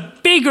becomes a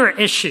bigger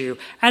issue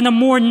and a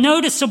more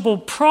noticeable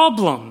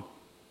problem.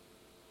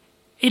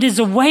 It is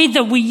a way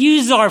that we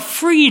use our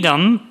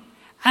freedom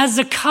as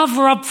a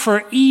cover-up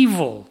for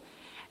evil.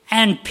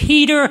 And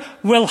Peter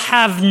will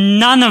have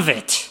none of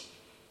it.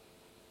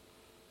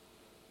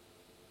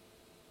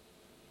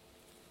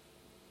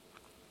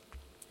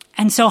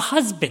 And so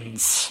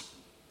husbands,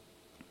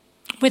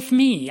 with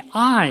me,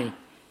 I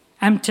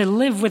am to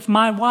live with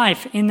my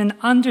wife in an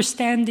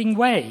understanding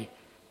way,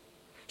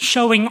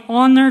 showing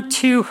honor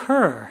to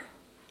her.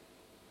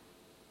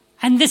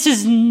 And this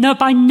is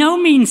by no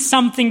means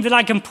something that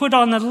I can put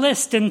on a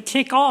list and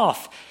tick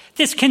off.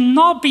 This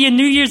cannot be a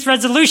New Year's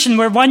resolution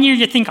where one year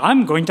you think,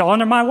 I'm going to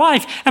honor my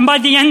wife, and by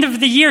the end of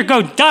the year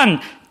go,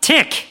 done,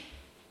 tick.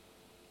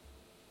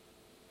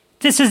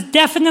 This is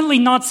definitely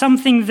not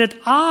something that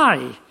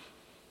I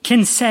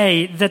can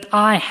say that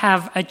I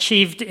have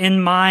achieved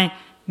in my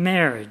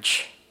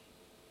marriage.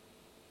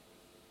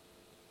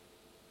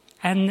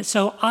 And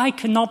so I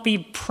cannot be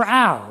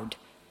proud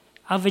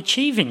of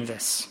achieving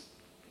this.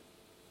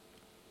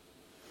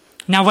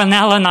 Now, when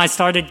Ella and I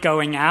started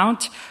going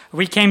out,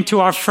 we came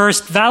to our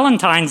first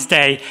Valentine's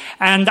Day,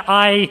 and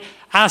I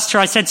asked her,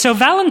 I said, so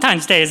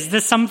Valentine's Day, is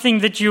this something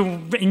that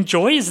you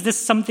enjoy? Is this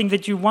something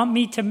that you want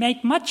me to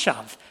make much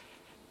of?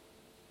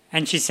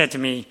 And she said to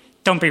me,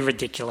 Don't be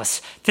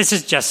ridiculous. This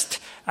is just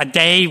a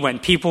day when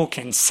people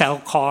can sell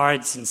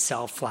cards and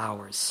sell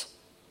flowers.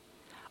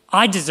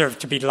 I deserve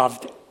to be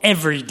loved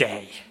every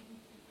day.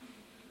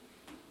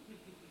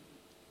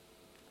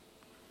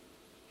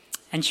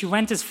 And she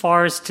went as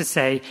far as to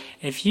say,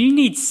 if you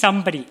need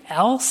somebody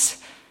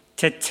else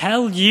to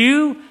tell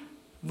you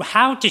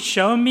how to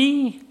show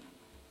me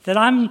that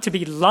I'm to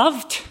be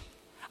loved,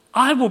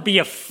 I will be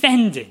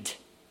offended.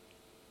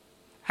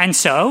 And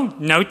so,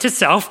 note to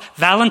self,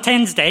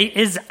 Valentine's Day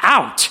is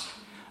out.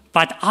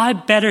 But I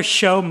better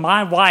show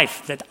my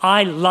wife that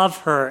I love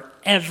her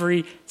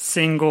every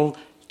single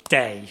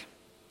day.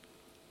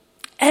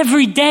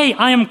 Every day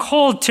I am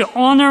called to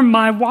honor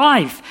my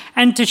wife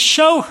and to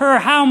show her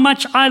how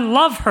much I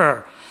love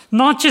her,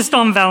 not just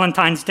on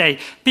Valentine's Day,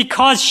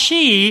 because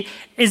she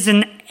is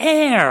an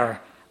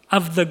heir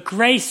of the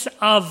grace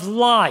of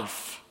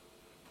life.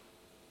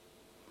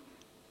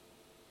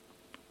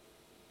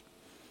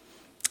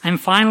 And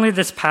finally,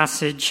 this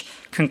passage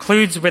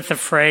concludes with the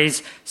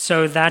phrase,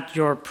 so that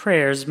your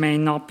prayers may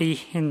not be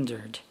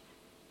hindered.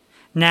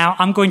 Now,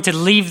 I'm going to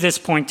leave this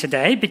point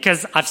today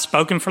because I've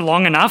spoken for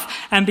long enough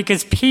and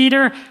because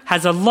Peter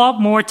has a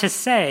lot more to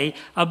say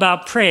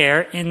about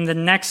prayer in the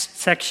next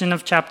section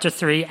of chapter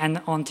 3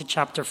 and on to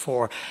chapter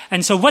 4.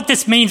 And so what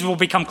this means will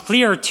become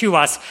clearer to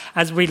us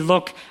as we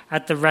look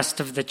at the rest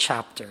of the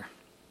chapter.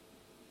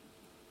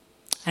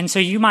 And so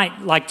you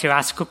might like to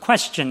ask a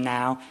question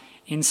now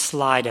in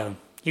Slido.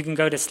 You can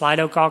go to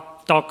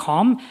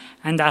slido.com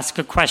and ask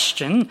a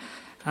question.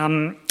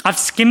 I've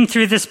skimmed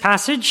through this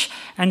passage,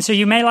 and so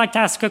you may like to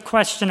ask a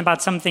question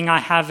about something I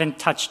haven't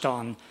touched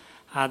on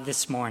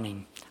this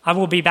morning. I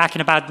will be back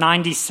in about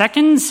 90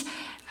 seconds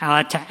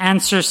to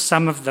answer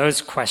some of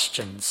those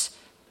questions.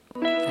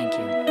 Thank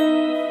you.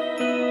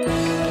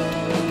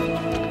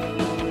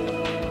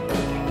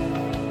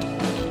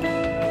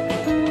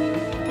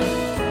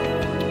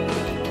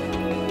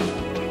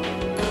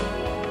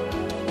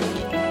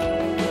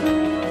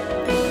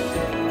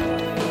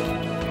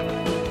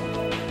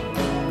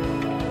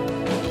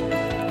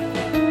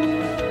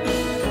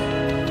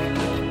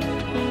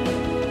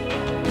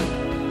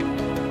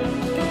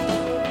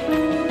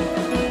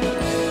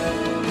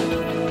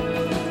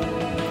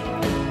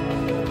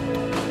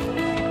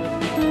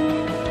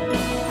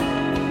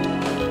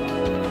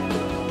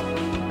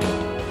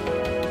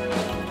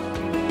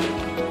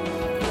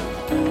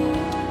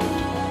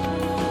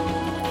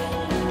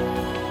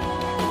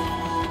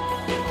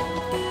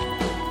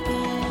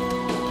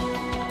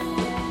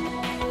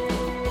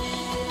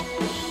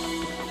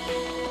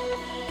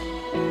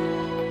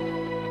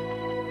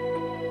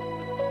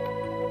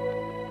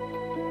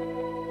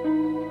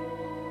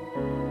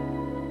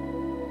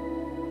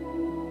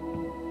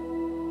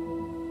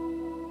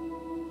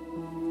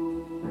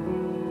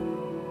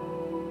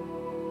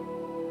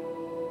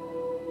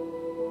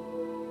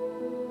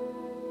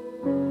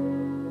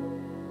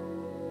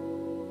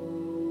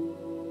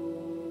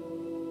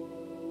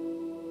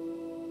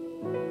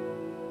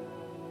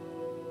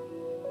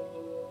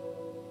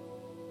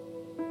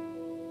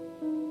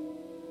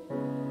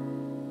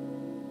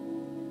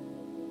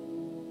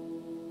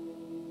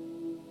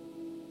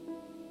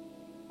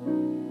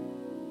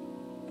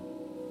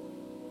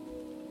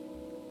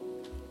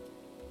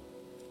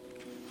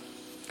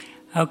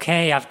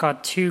 Okay, I've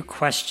got two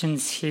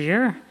questions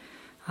here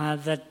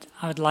that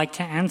I would like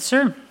to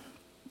answer.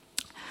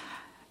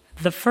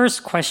 The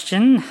first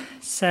question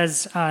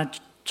says,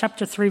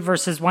 chapter 3,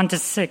 verses 1 to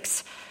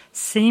 6,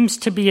 seems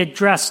to be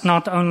addressed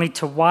not only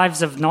to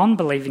wives of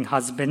non-believing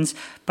husbands,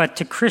 but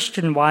to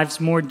Christian wives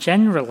more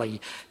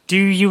generally. Do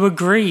you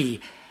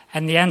agree?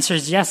 And the answer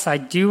is yes, I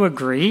do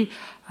agree.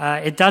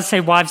 It does say,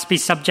 wives, be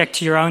subject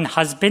to your own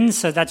husbands,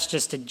 so that's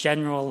just a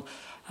general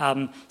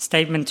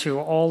statement to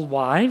all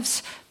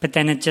wives, but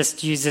then it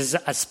just uses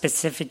a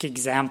specific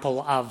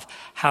example of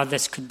how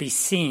this could be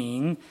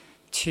seen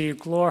to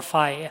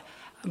glorify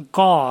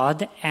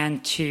God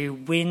and to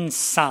win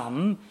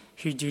some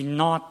who do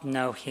not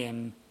know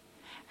him.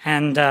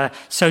 And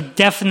so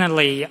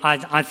definitely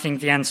I think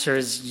the answer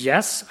is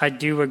yes, I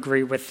do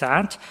agree with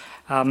that.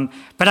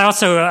 But I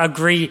also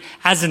agree,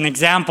 as an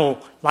example,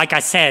 like I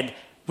said,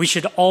 we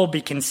should all be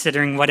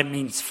considering what it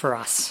means for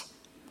us.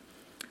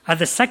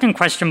 The second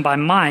question by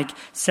Mike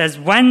says,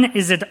 when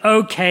is it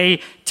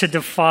okay to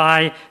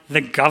defy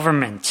the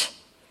government?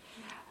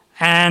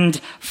 And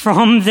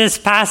from this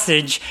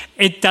passage,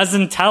 it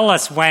doesn't tell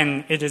us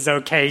when it is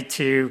okay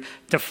to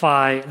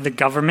defy the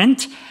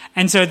government.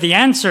 And so the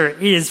answer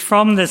is,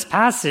 from this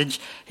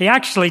passage, he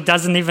actually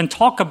doesn't even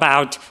talk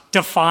about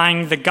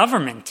defying the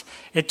government.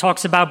 It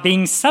talks about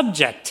being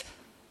subject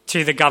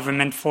to the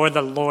government for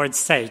the Lord's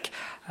sake.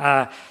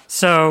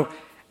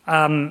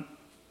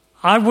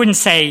 I wouldn't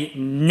say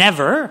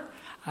never,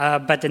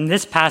 but in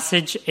this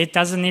passage, it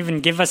doesn't even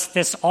give us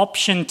this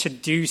option to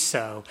do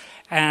so.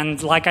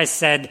 And like I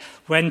said,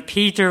 when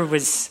Peter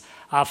was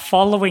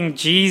following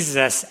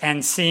Jesus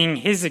and seeing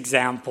his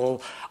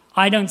example,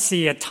 I don't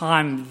see a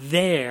time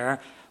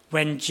there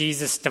when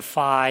Jesus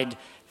defied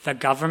the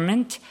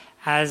government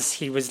as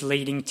he was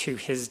leading to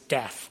his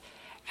death.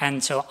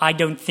 And so I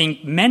don't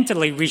think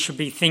mentally we should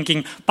be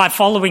thinking by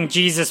following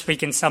Jesus we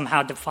can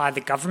somehow defy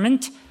the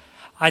government.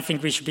 I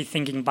think we should be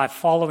thinking by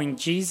following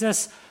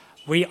Jesus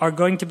we are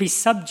going to be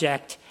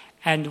subject,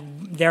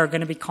 and there are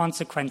going to be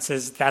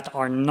consequences that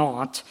are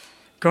not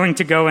going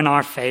to go in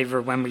our favor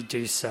when we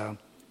do so.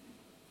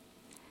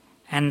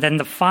 And then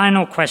the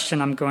final question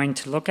I'm going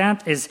to look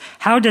at is,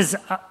 how does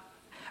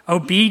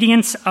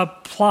obedience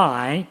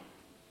apply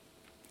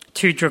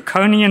to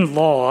draconian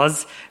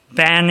laws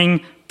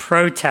banning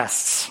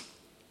protests?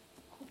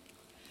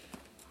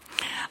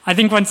 I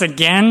think once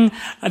again,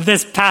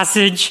 this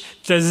passage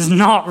does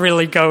not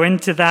really go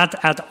into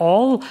that at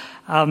all.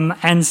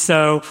 And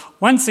so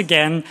once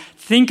again,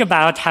 think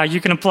about how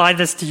you can apply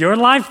this to your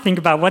life. Think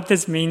about what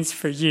this means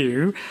for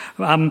you.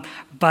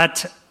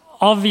 But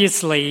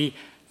obviously,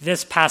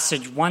 this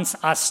passage wants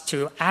us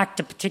to act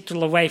a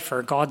particular way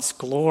for God's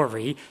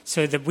glory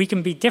so that we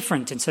can be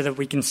different and so that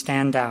we can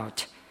stand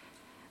out.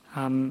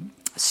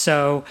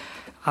 So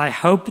I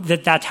hope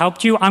that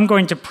helped you. I'm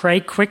going to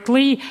pray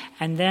quickly,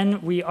 and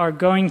then we are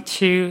going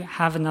to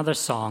have another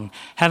song.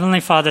 Heavenly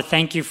Father,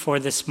 thank you for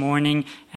this morning.